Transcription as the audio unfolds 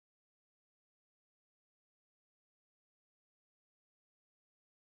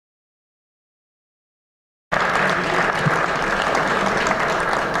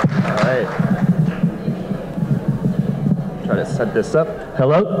to set this up.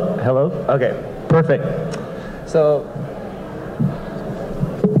 Hello? Hello? Okay, perfect. So,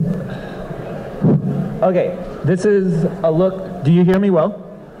 okay, this is a look. Do you hear me well?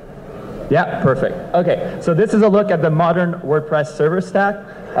 Yeah, perfect. Okay, so this is a look at the modern WordPress server stack.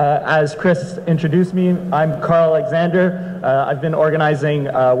 As Chris introduced me, I'm Carl Alexander. I've been organizing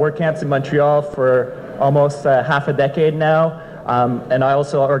WordCamps in Montreal for almost half a decade now. And I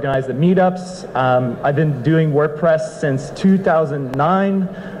also organize the meetups. I've been doing WordPress since 2009,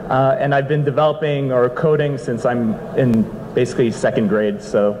 and I've been developing or coding since I'm in basically second grade,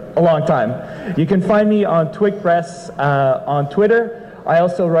 so a long time. You can find me on TwigPress on Twitter. I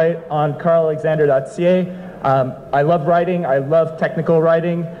also write on carlalexander.ca. I love writing, I love technical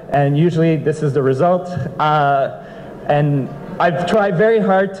writing, and usually this is the result. And I've tried very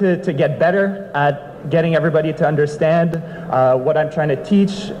hard to get better at getting everybody to understand what I'm trying to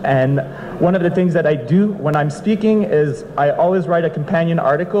teach. And one of the things that I do when I'm speaking is I always write a companion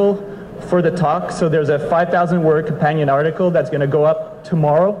article for the talk. So there's a 5,000 word companion article that's going to go up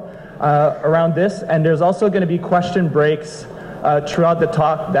tomorrow around this. And there's also going to be question breaks throughout the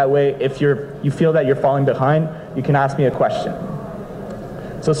talk. That way, if you feel that you're falling behind, you can ask me a question.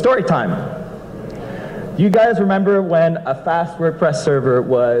 So story time. You guys remember when a fast WordPress server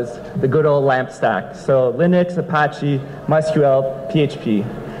was the good old LAMP stack? So Linux, Apache, MySQL, PHP.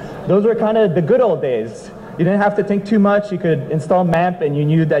 Those were kind of the good old days. You didn't have to think too much. You could install MAMP and you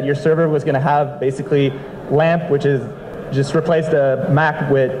knew that your server was going to have basically LAMP, which is just replace the Mac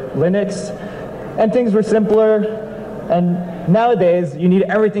with Linux. And things were simpler. And nowadays, you need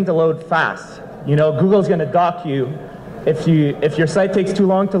everything to load fast. You know, Google's going to dock you. If your site takes too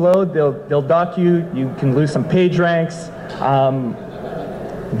long to load, they'll dock you. You can lose some page ranks.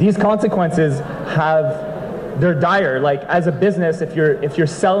 These consequences they're dire. Like as a business, if you're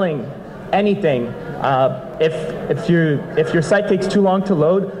selling anything, if your site takes too long to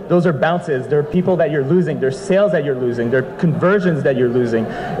load, those are bounces. There are people that you're losing. There's sales that you're losing. There are conversions that you're losing.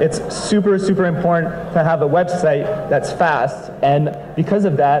 It's super, super important to have a website that's fast. And because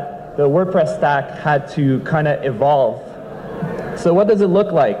of that, the WordPress stack had to kind of evolve. So what does it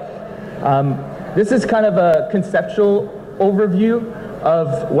look like? This is kind of a conceptual overview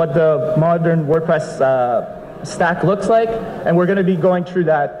of what the modern WordPress stack looks like, and we're going to be going through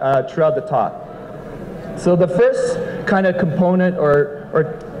that throughout the talk. So the first kind of component, or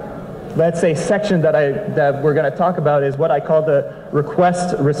let's say section that we're going to talk about is what I call the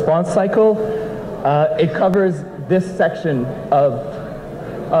request response cycle. It covers this section of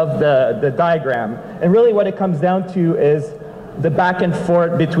the diagram, and really what it comes down to is the back and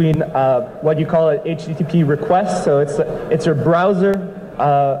forth between what you call an HTTP request. So it's your browser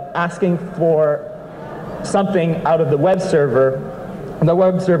asking for something out of the web server, and the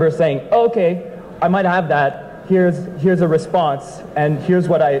web server is saying, okay, I might have that. Here's a response, and here's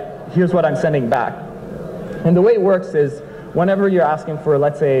what I'm sending back. And the way it works is whenever you're asking for,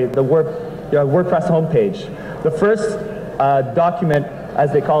 let's say, the WordPress homepage, the first document,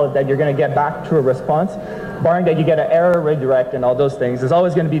 as they call it, that you're going to get back to a response, barring that you get an error, redirect, and all those things, is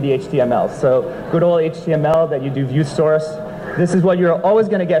always going to be the HTML. So good old HTML that you do view source. This is what you're always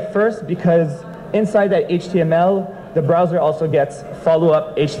going to get first, because inside that HTML, the browser also gets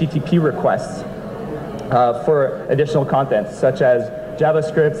follow-up HTTP requests for additional content, such as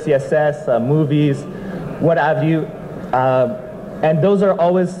JavaScript, CSS, movies, what have you. And those are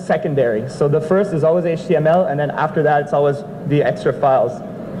always secondary. So the first is always HTML, and then after that, it's always the extra files.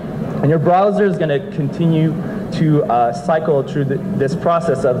 And your browser is going to continue to cycle through this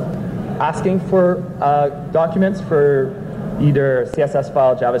process of asking for documents for either CSS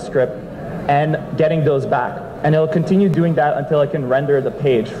file, JavaScript, and getting those back. And it'll continue doing that until it can render the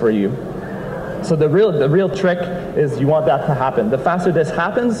page for you. So the real trick is you want that to happen. The faster this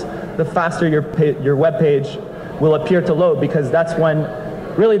happens, the faster your web page will appear to load, because that's when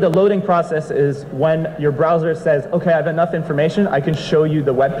really the loading process is when your browser says, okay, I have enough information, I can show you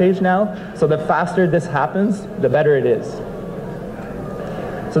the web page now. So the faster this happens, the better it is.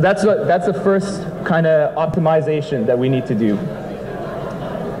 So that's the first kind of optimization that we need to do.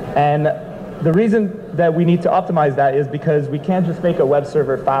 And the reason that we need to optimize that is because we can't just make a web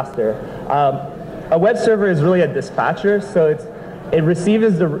server faster. A web server is really a dispatcher, so it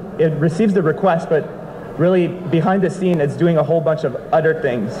receives the request, but really behind the scene it's doing a whole bunch of other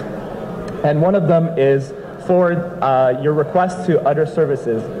things. And one of them is forward your request to other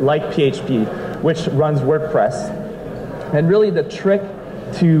services like PHP, which runs WordPress. And really the trick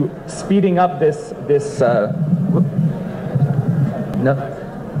to speeding up this no?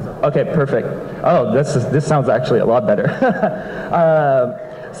 Okay, perfect. Oh, this sounds actually a lot better.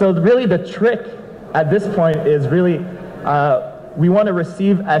 So really the trick at this point is really we want to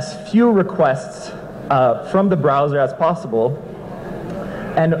receive as few requests from the browser as possible,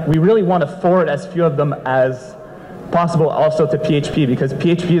 and we really want to forward as few of them as possible also to PHP, because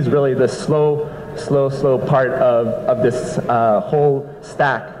PHP is really the slow part of this whole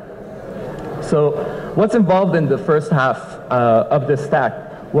stack. So what's involved in the first half of this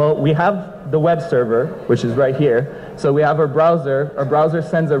stack? Well, we have the web server, which is right here. So we have our browser. Our browser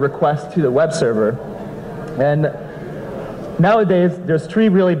sends a request to the web server. And nowadays, there's 3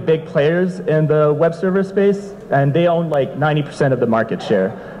 really big players in the web server space, and they own like 90% of the market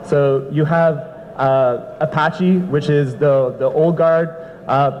share. So you have Apache, which is the old guard,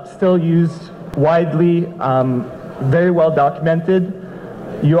 still used widely, very well documented.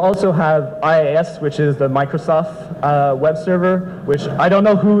 You also have IIS, which is the Microsoft web server, which I don't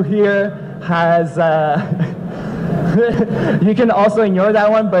know who here has, you can also ignore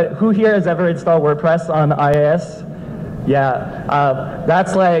that one, but who here has ever installed WordPress on IIS? Yeah,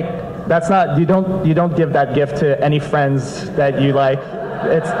 that's not, you don't give that gift to any friends that you like.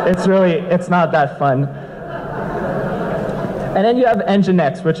 It's not that fun. And then you have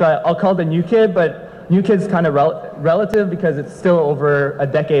Nginx, which I'll call the new kid, but new kid's kind of relative because it's still over a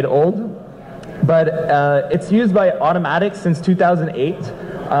decade old. But it's used by Automatic since 2008.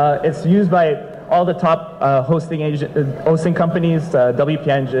 It's used by all the top hosting companies, WP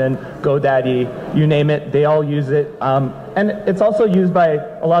Engine, GoDaddy, you name it, they all use it. And it's also used by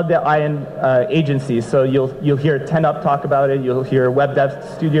a lot of the IN agencies. So you'll hear 10up talk about it, you'll hear Web Dev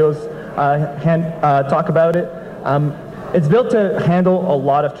Studios talk about it. It's built to handle a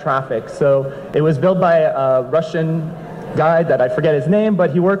lot of traffic. So it was built by a Russian guy that I forget his name,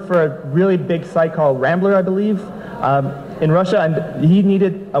 but he worked for a really big site called Rambler, I believe, in Russia, and he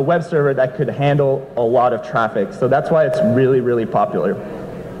needed a web server that could handle a lot of traffic. So that's why it's really popular.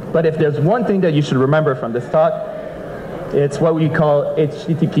 But if there's one thing that you should remember from this talk, it's what we call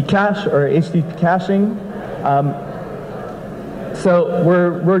HTTP cache or HTTP caching. So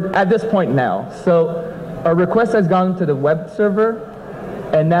we're at this point now. So a request has gone to the web server,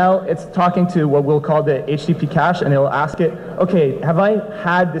 and now it's talking to what we'll call the HTTP cache, and it'll ask it, okay, have I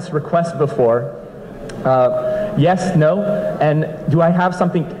had this request before? Yes, no, and do I have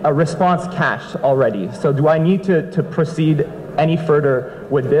a response cached already? So do I need to proceed any further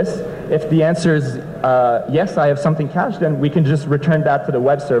with this? If the answer is yes, I have something cached, then we can just return that to the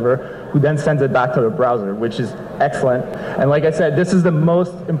web server, who then sends it back to the browser, which is excellent. And like I said, this is the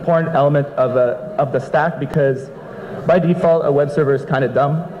most important element of the stack, because by default, a web server is kind of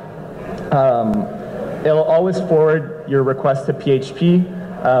dumb. It'll always forward your request to PHP,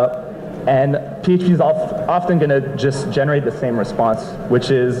 and PHP is often going to just generate the same response, which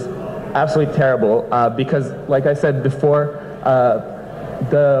is absolutely terrible, because like I said before,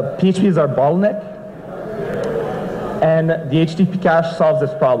 the PHP is our bottleneck, and the HTTP cache solves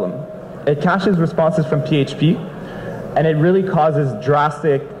this problem. It caches responses from PHP, and it really causes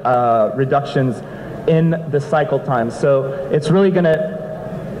drastic reductions in the cycle time. So it's really going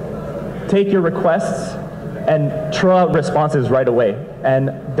to take your requests and throw out responses right away. And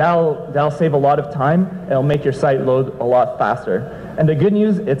that'll save a lot of time. It'll make your site load a lot faster. And the good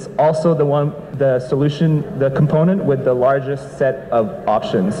news, it's also the solution, the component with the largest set of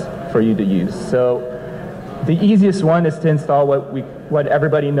options for you to use. So the easiest one is to install what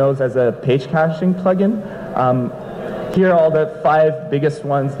everybody knows as a page caching plugin. Here are all the 5 biggest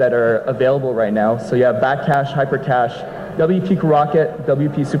ones that are available right now. So you have Backcache, Hypercache, WP Rocket,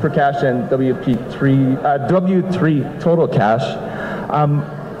 WP Supercache, and W3 Total Cache.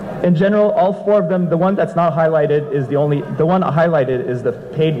 In general, all 4 of them, the one that's not highlighted is the one highlighted is the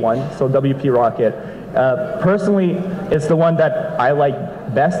paid one, so WP Rocket. Personally, it's the one that I like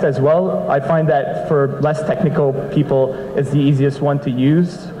best as well. I find that for less technical people, it's the easiest one to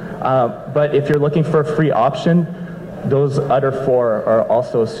use. But if you're looking for a free option, those other 4 are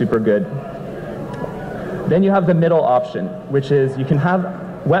also super good. Then you have the middle option, which is you can have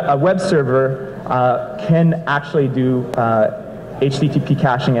a web server can actually do HTTP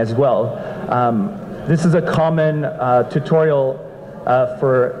caching as well. This is a common tutorial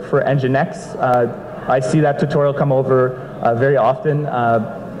for Nginx. I see that tutorial come over very often.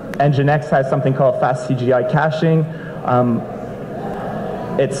 Nginx has something called fast CGI caching.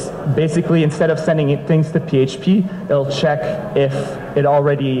 It's basically, instead of sending things to PHP, it'll check if it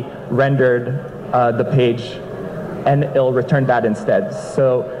already rendered the page, and it'll return that instead.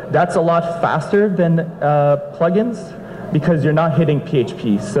 So that's a lot faster than plugins, because you're not hitting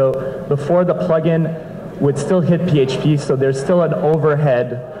PHP. So before, the plugin would still hit PHP, so there's still an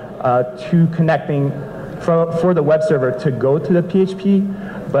overhead to connecting for the web server to go to the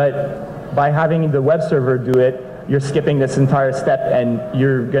PHP, but by having the web server do it, you're skipping this entire step and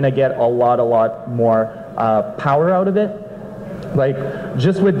you're going to get a lot more power out of it. Like,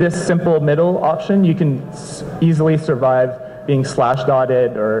 just with this simple middle option, you can easily survive being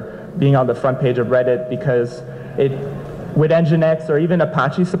slash-dotted or being on the front page of Reddit, because with Nginx, or even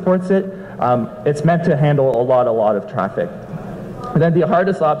Apache supports it, it's meant to handle a lot of traffic. And then the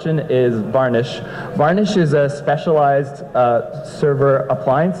hardest option is Varnish. Varnish is a specialized server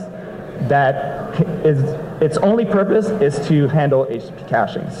appliance that its only purpose is to handle HTTP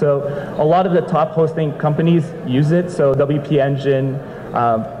caching. So a lot of the top hosting companies use it. So WP Engine,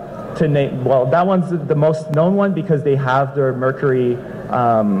 to name, well, that one's the most known one because they have their Mercury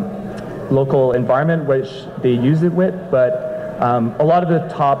local environment, which they use it with. But a lot of the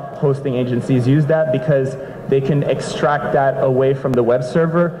top hosting agencies use that because they can extract that away from the web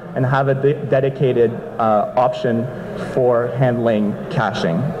server and have a dedicated option for handling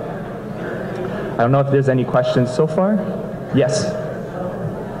caching. I don't know if there's any questions so far. Yes?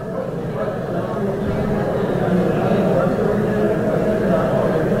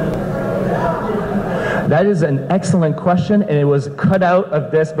 That is an excellent question, and it was cut out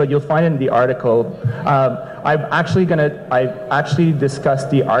of this, but you'll find it in the article. I've actually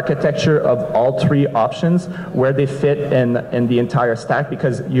discussed the architecture of all three options, where they fit in the entire stack,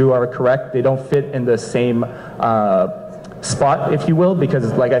 because you are correct, they don't fit in the same spot, if you will,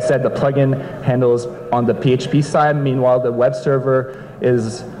 because like I said, the plugin handles on the PHP side, meanwhile the web server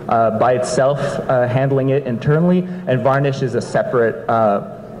is by itself handling it internally, and Varnish is a separate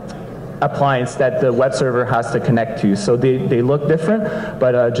appliance that the web server has to connect to. So they look different,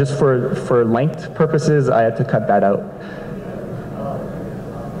 but just for length purposes, I had to cut that out.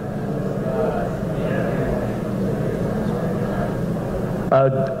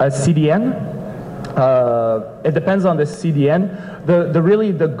 A CDN? It depends on the CDN.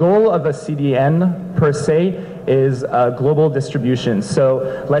 The goal of a CDN per se is global distribution.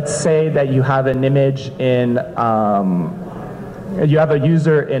 So let's say that you have an image in you have a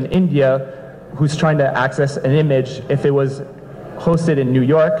user in India who's trying to access an image. If it was hosted in New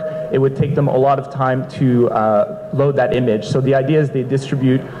York, it would take them a lot of time to load that image. So the idea is they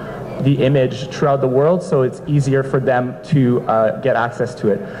distribute the image throughout the world, so it's easier for them to get access to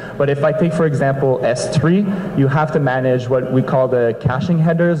it. But if I take, for example, S3, you have to manage what we call the caching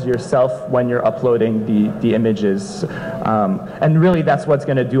headers yourself when you're uploading the images. And really, that's what's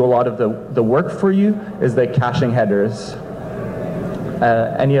going to do a lot of the work for you, is the caching headers.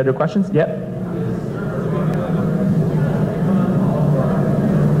 Any other questions? Yep.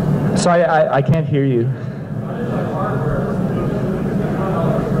 Sorry, I can't hear you.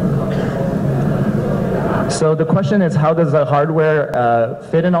 So the question is, how does the hardware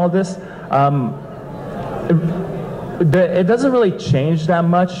fit in all this? It doesn't really change that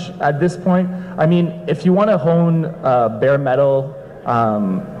much at this point. I mean, if you want to hone bare metal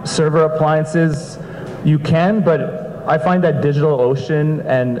server appliances, you can, but I find that DigitalOcean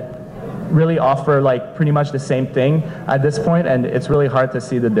and really offer like pretty much the same thing at this point, and it's really hard to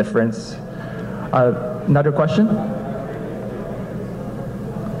see the difference. Another question?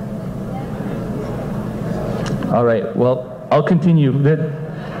 All right, well, I'll continue.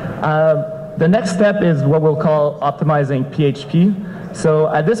 The next step is what we'll call optimizing PHP. So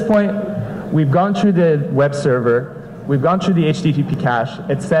at this point, we've gone through the web server, we've gone through the HTTP cache.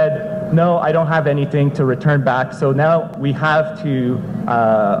 It said, no, I don't have anything to return back. So now we have to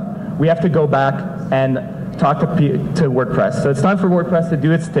go back and talk to WordPress. So it's time for WordPress to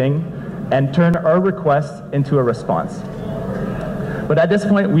do its thing and turn our request into a response. But at this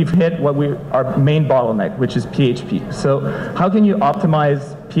point, we've hit our main bottleneck, which is PHP. So how can you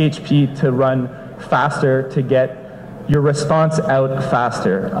optimize PHP to run faster, to get your response out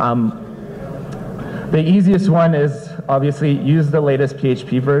faster? The easiest one is obviously use the latest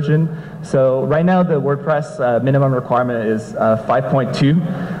PHP version. So right now the WordPress minimum requirement is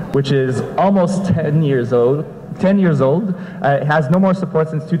 5.2, which is almost 10 years old. It has no more support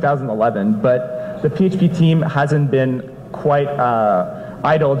since 2011, but the PHP team hasn't been quite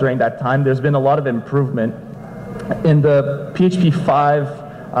idle during that time. There's been a lot of improvement. In the PHP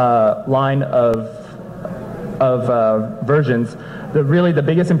 5 line of versions, really the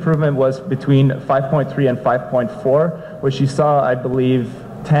biggest improvement was between 5.3 and 5.4, which you saw, I believe,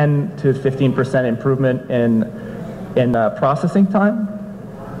 10 to 15% improvement in processing time.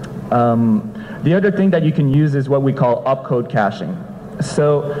 The other thing that you can use is what we call opcode caching.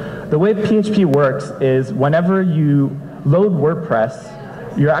 So the way PHP works is whenever you load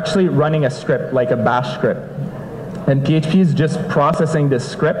WordPress, you're actually running a script, like a bash script. And PHP is just processing this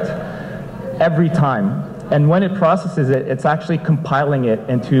script every time. And when it processes it, it's actually compiling it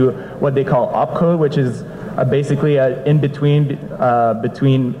into what they call opcode, which is basically an in-between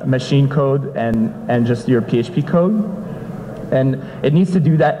between machine code and just your PHP code. And it needs to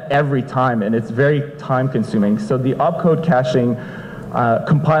do that every time, and it's very time-consuming. So the opcode caching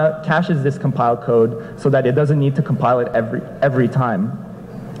caches this compiled code so that it doesn't need to compile it every time.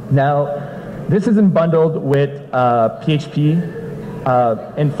 Now, this isn't bundled with PHP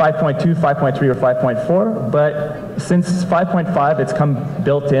in 5.2, 5.3, or 5.4, but since 5.5, it's come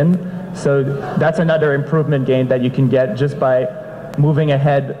built in. So that's another improvement gain that you can get just by moving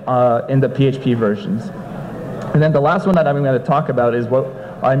ahead in the PHP versions. And then the last one that I'm going to talk about is what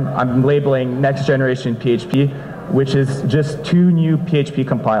I'm labeling next generation PHP, which is just 2 new PHP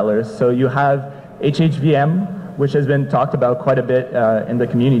compilers. So you have HHVM, which has been talked about quite a bit in the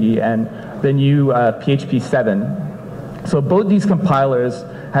community, and the new PHP 7. So both these compilers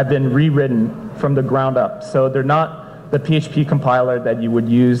have been rewritten from the ground up. So they're not the PHP compiler that you would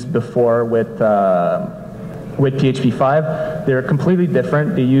use before with PHP 5. They're completely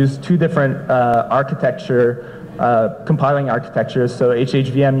different. They use 2 different compiling architectures. So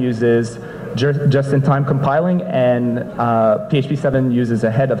HHVM uses just-in-time compiling, and PHP 7 uses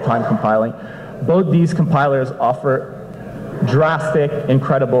ahead-of-time compiling. Both these compilers offer drastic,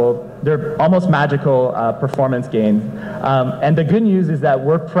 incredible, they're almost magical performance gains. And the good news is that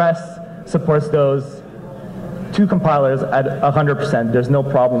WordPress supports those 2 compilers at 100%. There's no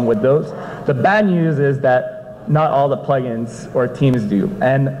problem with those. The bad news is that not all the plugins or themes do.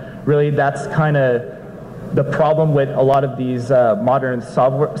 And really, that's kind of the problem with a lot of these modern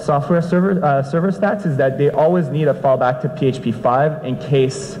software server stacks, is that they always need a fallback to PHP 5 in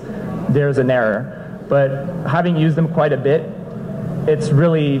case there's an error. But having used them quite a bit,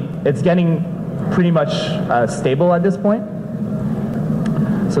 it's getting pretty much stable at this point.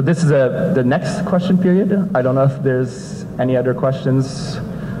 So this is the next question period. I don't know if there's any other questions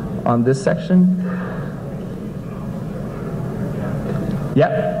on this section.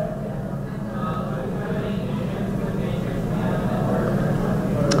 Yeah.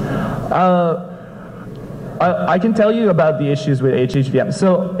 I can tell you about the issues with HHVM.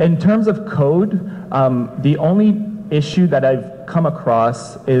 So in terms of code, the only issue that I've come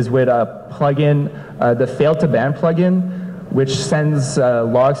across is with a plugin, the fail to ban plugin, which sends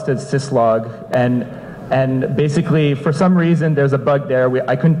logs to syslog, and basically for some reason there's a bug there.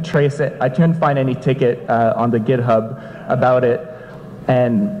 I couldn't trace it. I couldn't find any ticket on the GitHub about it,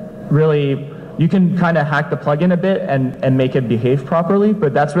 and really, you can kind of hack the plugin a bit and make it behave properly,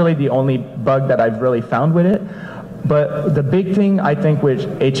 but that's really the only bug that I've really found with it. But the big thing, I think, with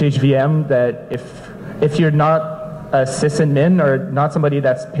HHVM, that if you're not a sysadmin or not somebody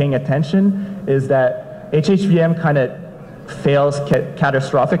that's paying attention, is that HHVM kind of fails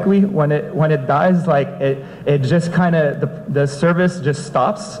catastrophically when it dies. Like it just kind of, the service just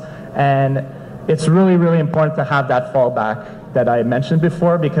stops, and it's really, really important to have that fallback that I mentioned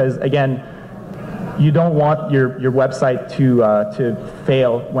before, because again, you don't want your website to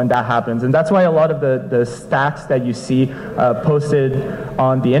fail when that happens. And that's why a lot of the stacks that you see posted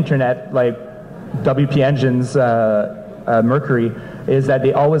on the internet, like WP Engine's Mercury, is that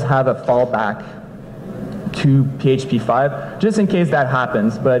they always have a fallback to PHP 5, just in case that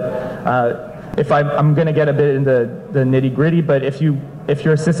happens. But if I'm going to get a bit into the nitty-gritty, but if you're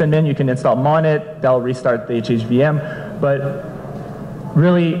a sysadmin, you can install Monet, that'll restart the HHVM. But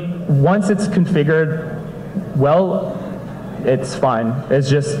really, once it's configured well, it's fine. It's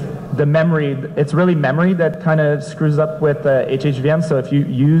just the memory. It's really memory that kind of screws up with HHVM. So if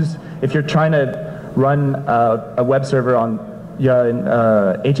you're trying to run a web server on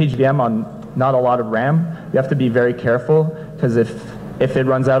HHVM on not a lot of RAM, you have to be very careful, because if it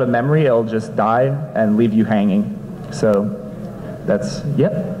runs out of memory, it'll just die and leave you hanging. So that's,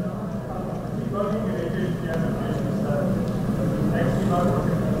 yep.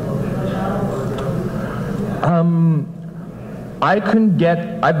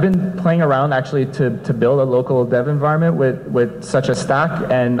 I've been playing around actually to build a local dev environment with such a stack,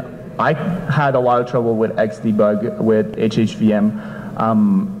 and I had a lot of trouble with Xdebug with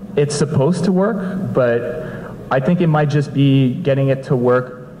HHVM. It's supposed to work, but I think it might just be getting it to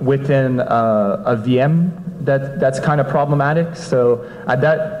work within a VM that's kind of problematic. So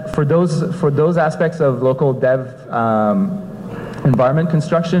for those aspects of local dev environment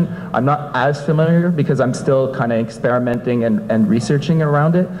construction, I'm not as familiar, because I'm still kind of experimenting and researching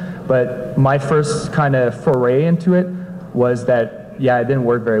around it. But my first kind of foray into it was that, yeah, it didn't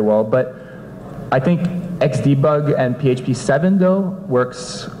work very well. But I think Xdebug and PHP 7, though,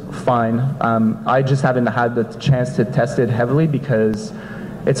 works fine. I just haven't had the chance to test it heavily, because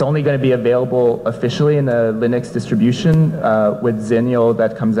it's only going to be available officially in the Linux distribution with Xenial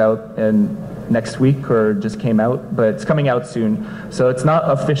that comes out in next week or just came out, but it's coming out soon. So it's not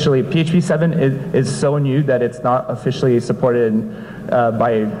officially, PHP 7 is so new that it's not officially supported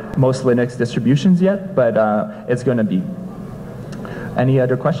by most Linux distributions yet, but it's going to be. Any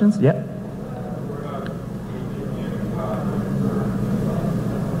other questions? Yeah.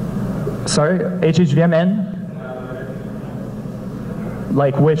 Sorry, HHVMN?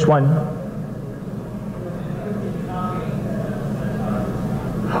 Like which one?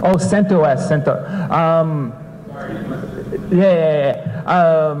 Oh, CentOS,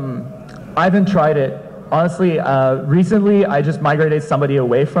 I haven't tried it. Honestly, recently I just migrated somebody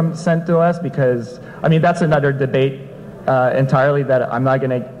away from CentOS because, I mean, that's another debate entirely that I'm not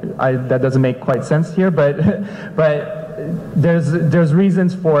gonna, that doesn't make quite sense here, but there's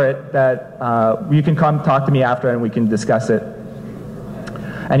reasons for it that you can come talk to me after and we can discuss it.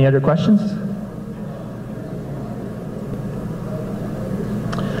 Any other questions?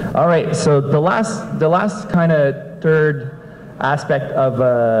 All right, so the last kind of third aspect of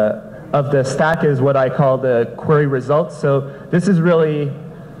the stack is what I call the query results. So this is really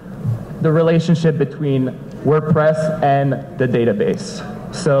the relationship between WordPress and the database.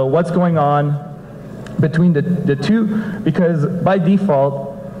 So what's going on between the two? Because by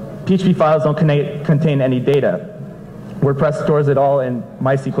default, PHP files don't contain any data. WordPress stores it all in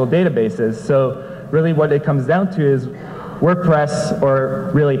MySQL databases. So really what it comes down to is WordPress, or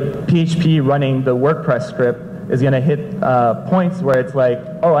really PHP running the WordPress script, is going to hit points where it's like,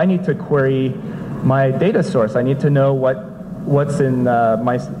 oh, I need to query my data source. I need to know what's in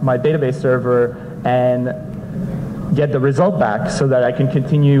my database server and get the result back so that I can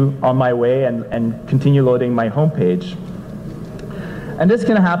continue on my way and continue loading my home page. And this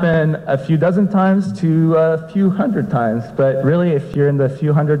can happen a few dozen times to a few hundred times, but really if you're in the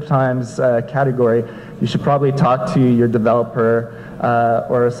few hundred times category, you should probably talk to your developer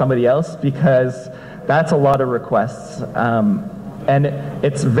or somebody else, because that's a lot of requests, and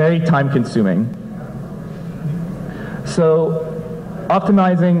it's very time consuming. So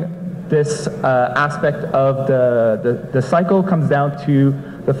optimizing this aspect of the cycle comes down to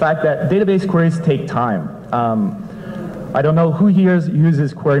the fact that database queries take time. I don't know who here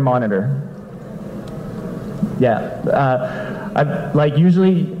uses Query Monitor. Yeah, like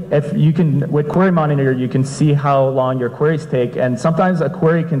usually if you can, with Query Monitor, you can see how long your queries take, and sometimes a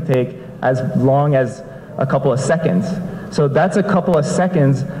query can take as long as a couple of seconds. So that's a couple of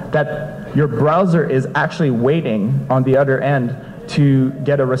seconds that your browser is actually waiting on the other end to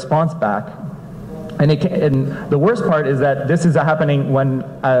get a response back. And the worst part is that this is happening when,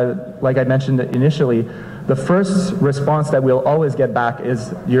 like I mentioned initially, the first response that we'll always get back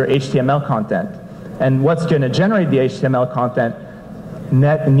is your HTML content. And what's going to generate the HTML content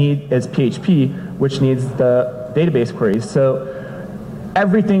is PHP, which needs the database queries. So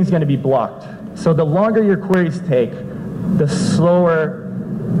everything's going to be blocked. So the longer your queries take, the slower,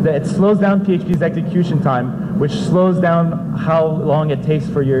 it slows down PHP's execution time, which slows down how long it takes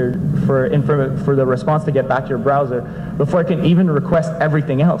for the response to get back to your browser before it can even request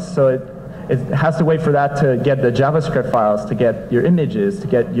everything else. So it has to wait for that to get the JavaScript files, to get your images, to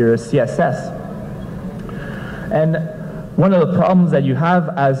get your CSS. And one of the problems that you have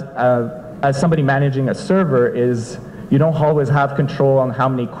as somebody managing a server is you don't always have control on how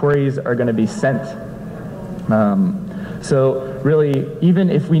many queries are going to be sent. So really, even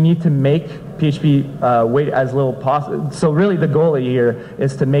if we need to make PHP wait as little possible, so really the goal here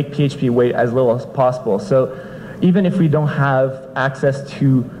is to make PHP wait as little as possible. So even if we don't have access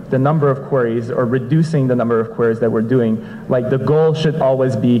to the number of queries or reducing the number of queries that we're doing, like the goal should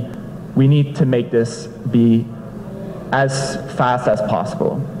always be, we need to make this be as fast as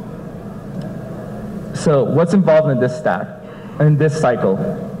possible. So what's involved in this stack, in this cycle?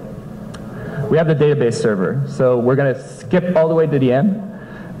 We have the database server. So we're going to skip all the way to the end.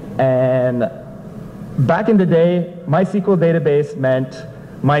 And back in the day, MySQL database meant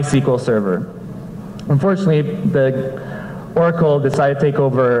MySQL server. Unfortunately, the Oracle decided to take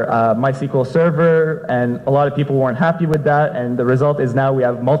over MySQL server, and a lot of people weren't happy with that, and the result is now we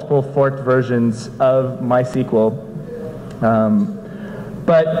have multiple forked versions of MySQL.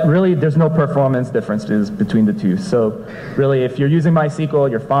 But really, there's no performance differences between the two. So really, if you're using MySQL,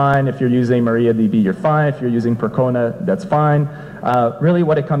 you're fine. If you're using MariaDB, you're fine. If you're using Percona, that's fine. Really,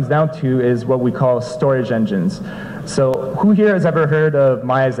 what it comes down to is what we call storage engines. So who here has ever heard of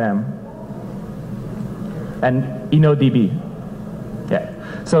MyAxam and InnoDB? Yeah.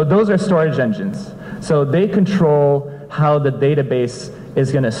 So those are storage engines. So they control how the database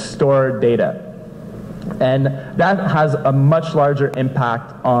is going to store data. And that has a much larger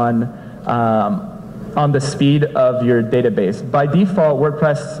impact on on the speed of your database. By default,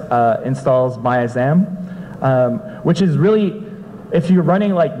 WordPress installs MyAzam, which is really, if you're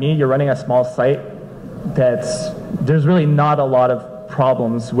running like me, you're running a small site, there's really not a lot of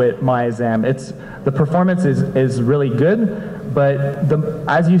problems with MyAzam. The performance is really good, but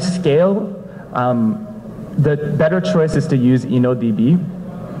as you scale, the better choice is to use InnoDB,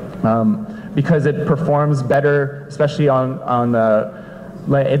 because it performs better, especially on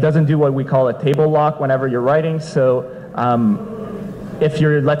it doesn't do what we call a table lock whenever you're writing. So if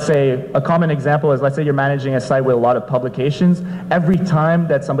you're, let's say, a common example is, let's say you're managing a site with a lot of publications, every time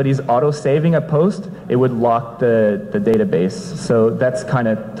that somebody's auto-saving a post, it would lock the database. So that's kind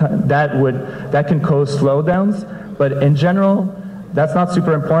of, that can cause slowdowns, but in general, that's not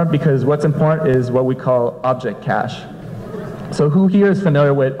super important, because what's important is what we call object cache. So who here is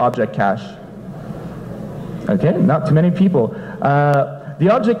familiar with object cache? Okay, not too many people. The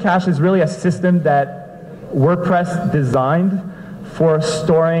object cache is really a system that WordPress designed for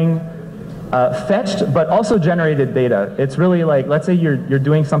storing fetched but also generated data. It's really like, let's say you're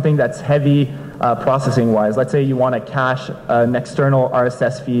doing something that's heavy processing wise. Let's say you want to cache an external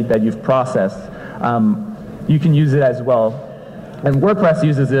RSS feed that you've processed. You can use it as well. And WordPress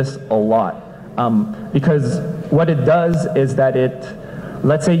uses this a lot, because what it does is that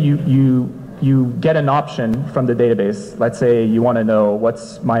let's say you get an option from the database. Let's say you want to know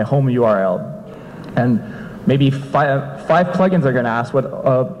what's my home URL, and maybe five plugins are going to ask what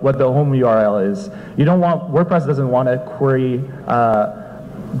the home URL is. WordPress doesn't want to query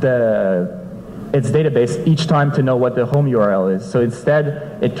its database each time to know what the home URL is. So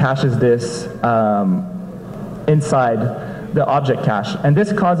instead, it caches this inside the object cache, and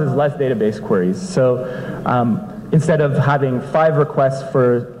this causes less database queries. So instead of having 5 requests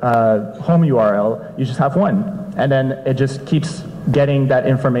for home URL, you just have 1, and then it just keeps getting that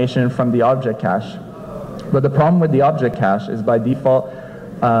information from the object cache. But the problem with the object cache is, by default,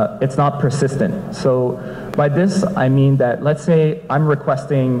 it's not persistent. So by this, I mean that, let's say I'm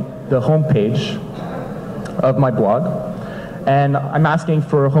requesting the home page of my blog, and I'm asking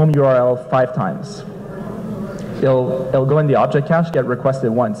for a home URL 5 times. It'll go in the object cache, get requested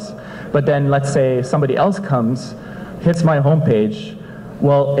once. But then let's say somebody else comes, hits my home page,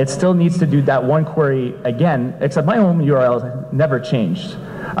 well, it still needs to do that 1 query again, except my home URL never changed.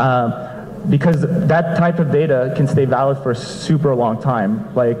 Because that type of data can stay valid for a super long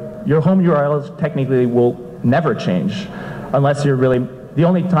time. Like, your home URL technically will never change, unless you're really, the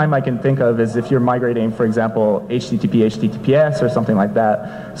only time I can think of is if you're migrating, for example, HTTP, HTTPS, or something like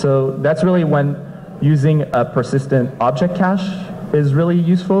that. So that's really when using a persistent object cache is really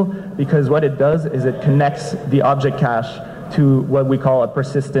useful, because what it does is it connects the object cache to what we call a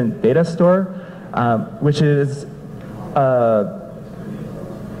persistent data store, which is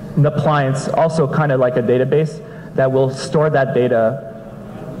an appliance, also kind of like a database, that will store that data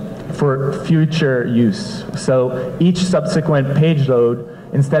for future use. So each subsequent page load,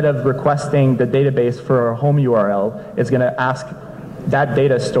 instead of requesting the database for a home URL, is going to ask that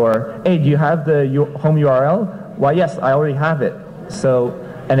data store, hey, do you have the home URL? Why, yes, I already have it. So,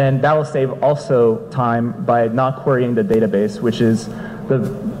 and then that will save also time by not querying the database, which is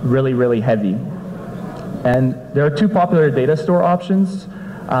really, really heavy. And there are 2 popular data store options.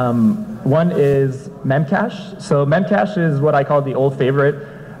 One is Memcache. So Memcache is what I call the old favorite.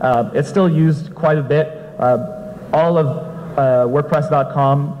 It's still used quite a bit. All of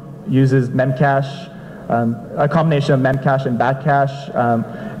WordPress.com uses Memcache. A combination of Memcache and Backcache.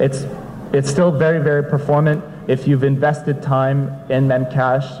 It's still very, very performant. If you've invested time in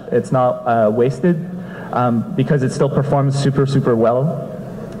Memcache, it's not wasted, because it still performs super, super well.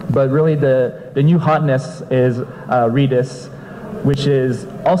 But really the new hotness is Redis, which is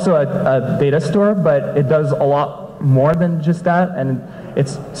also a data store, but it does a lot more than just that, and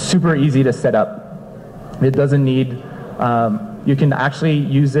it's super easy to set up. It doesn't need, you can actually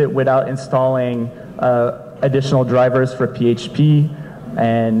use it without installing additional drivers for PHP,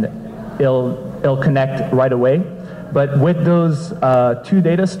 and it'll connect right away. But with those 2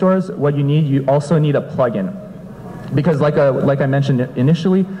 data stores, what you also need a plugin. Because like I mentioned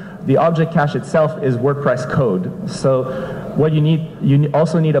initially, the object cache itself is WordPress code. So what you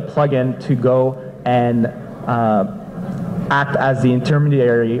also need a plugin to go and act as the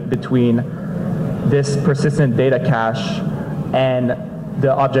intermediary between this persistent data cache and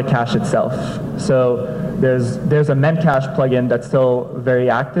the object cache itself. So there's a Memcache plugin that's still very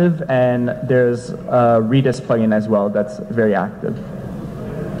active, and there's a Redis plugin as well that's very active.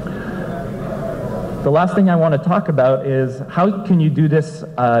 The last thing I want to talk about is how can you do this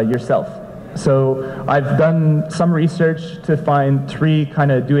yourself? So I've done some research to find 3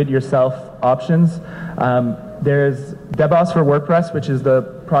 kind of do-it-yourself options. There's DevOps for WordPress, which is the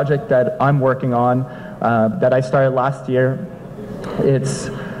project that I'm working on, that I started last year. It's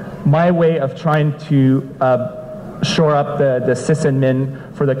my way of trying to shore up the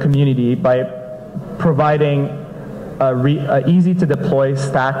sysadmin for the community by providing a easy-to-deploy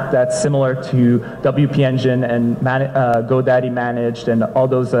stack that's similar to WP Engine and GoDaddy Managed and all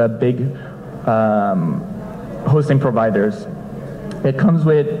those big hosting providers.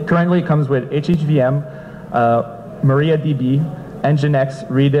 Currently it comes with HHVM, MariaDB, Nginx,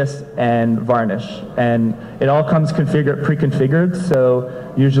 Redis, and Varnish. And it all comes pre-configured,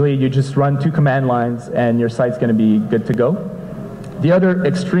 so usually you just run 2 command lines and your site's going to be good to go. The other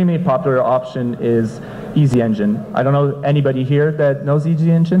extremely popular option is Easy Engine. I don't know anybody here that knows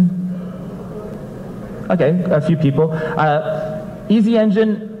Easy Engine? Okay, a few people. Easy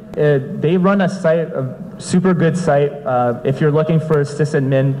Engine, they run a site, a super good site. If you're looking for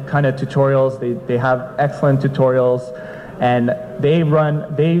sysadmin kind of tutorials, they have excellent tutorials. And they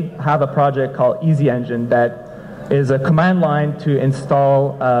have a project called Easy Engine that is a command line to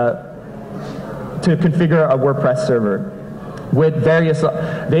install, to configure a WordPress server with various,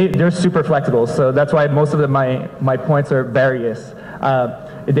 they're super flexible, so that's why most of my points are various.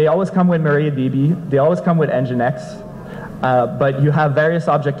 They always come with MariaDB, they always come with Nginx, but you have various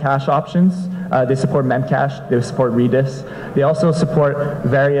object cache options. They support Memcache, they support Redis. They also support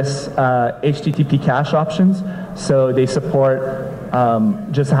various HTTP cache options. So they support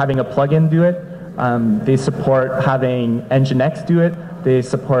just having a plugin do it. They support having Nginx do it. They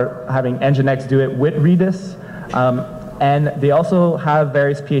support having Nginx do it with Redis. And they also have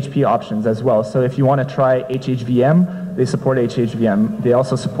various PHP options as well. So if you want to try HHVM, they support HHVM. They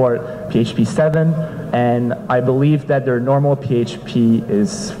also support PHP 7, and I believe that their normal PHP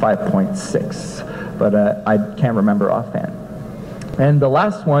is 5.6, but I can't remember offhand. And the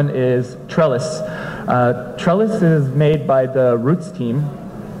last one is Trellis. Trellis is made by the Roots team.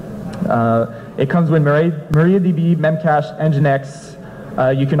 It comes with MariaDB, Memcache, Nginx.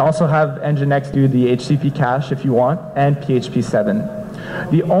 You can also have Nginx do the HTTP cache if you want, and PHP 7.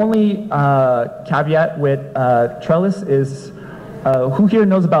 The only caveat with Trellis is, who here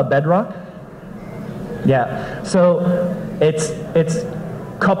knows about Bedrock? Yeah, so it's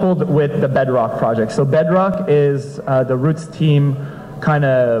coupled with the Bedrock project. So Bedrock is the Roots team kind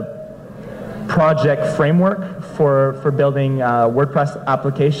of project framework for building WordPress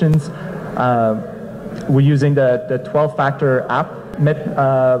applications. We're using the 12-factor app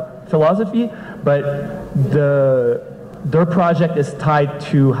philosophy, but their project is tied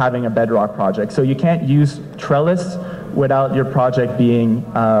to having a Bedrock project. So you can't use Trellis without your project being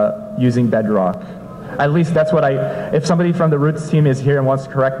using Bedrock. At least that's what if somebody from the Roots team is here and wants to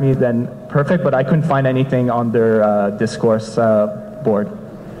correct me, then perfect, but I couldn't find anything on their discourse board.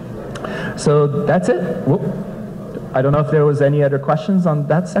 So that's it. Whoop. I don't know if there was any other questions on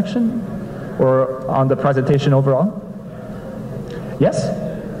that section or on the presentation overall. Yes?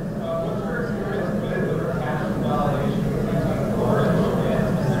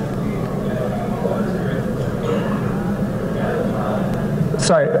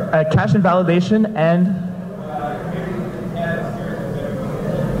 Sorry, cache invalidation and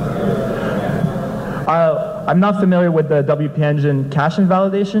I'm not familiar with the WP Engine cache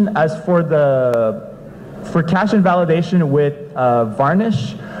invalidation. As for cache invalidation with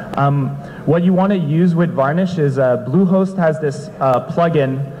Varnish, what you want to use with Varnish is Bluehost has this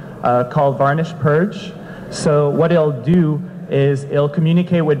plugin called Varnish Purge. So what it'll do is it'll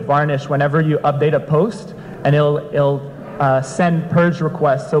communicate with Varnish whenever you update a post, and it'll send purge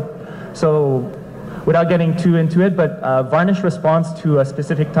requests. So without getting too into it, but Varnish responds to a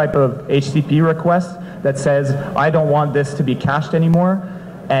specific type of HTTP request that says, I don't want this to be cached anymore.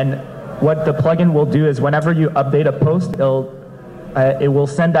 And what the plugin will do is whenever you update a post, it will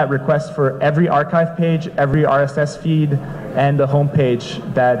send that request for every archive page, every RSS feed, and the home page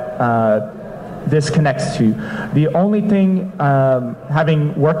that this connects to. The only thing,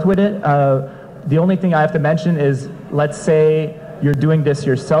 having worked with it, the only thing I have to mention is, let's say you're doing this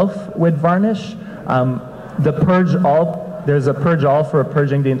yourself with Varnish. The purge all, there's a purge all for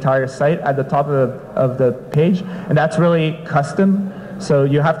purging the entire site at the top of the page, and that's really custom. So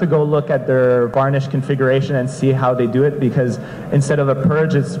you have to go look at their Varnish configuration and see how they do it, because instead of a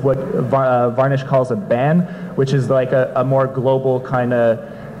purge, it's what Varnish calls a ban, which is like a more global kind of,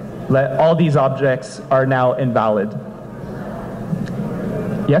 all these objects are now invalid.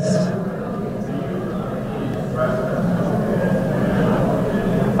 Yes?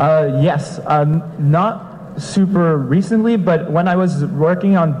 Yes, not super recently, but when I was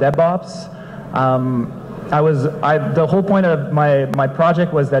working on DevOps, The whole point of my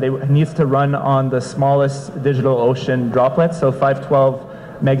project was that it needs to run on the smallest DigitalOcean droplet, so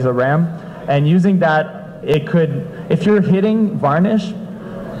 512 megs of RAM. And using that, it could, if you're hitting Varnish,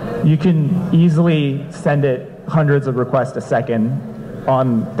 you can easily send it hundreds of requests a second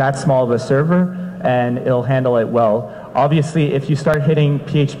on that small of a server, and it'll handle it well. Obviously, if you start hitting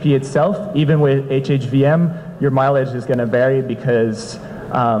PHP itself, even with HHVM, your mileage is going to vary because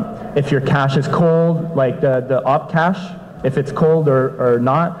if your cache is cold, like the op cache, if it's cold or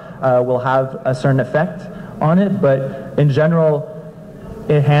not, will have a certain effect on it. But in general,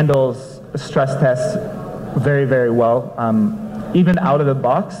 it handles stress tests very, very well. Even out of the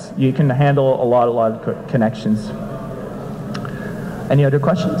box, you can handle a lot of connections. Any other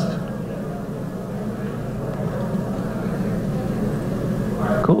questions?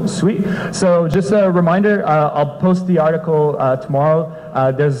 Cool, sweet. So just a reminder, I'll post the article tomorrow.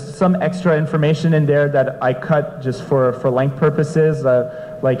 There's some extra information in there that I cut just for length purposes,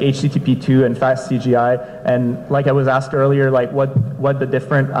 like HTTP2 and fast CGI. And like I was asked earlier, like what the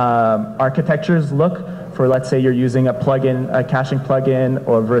different architectures look for, let's say you're using a plugin, a caching plugin,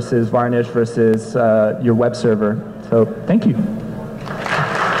 or versus Varnish versus your web server. So thank you.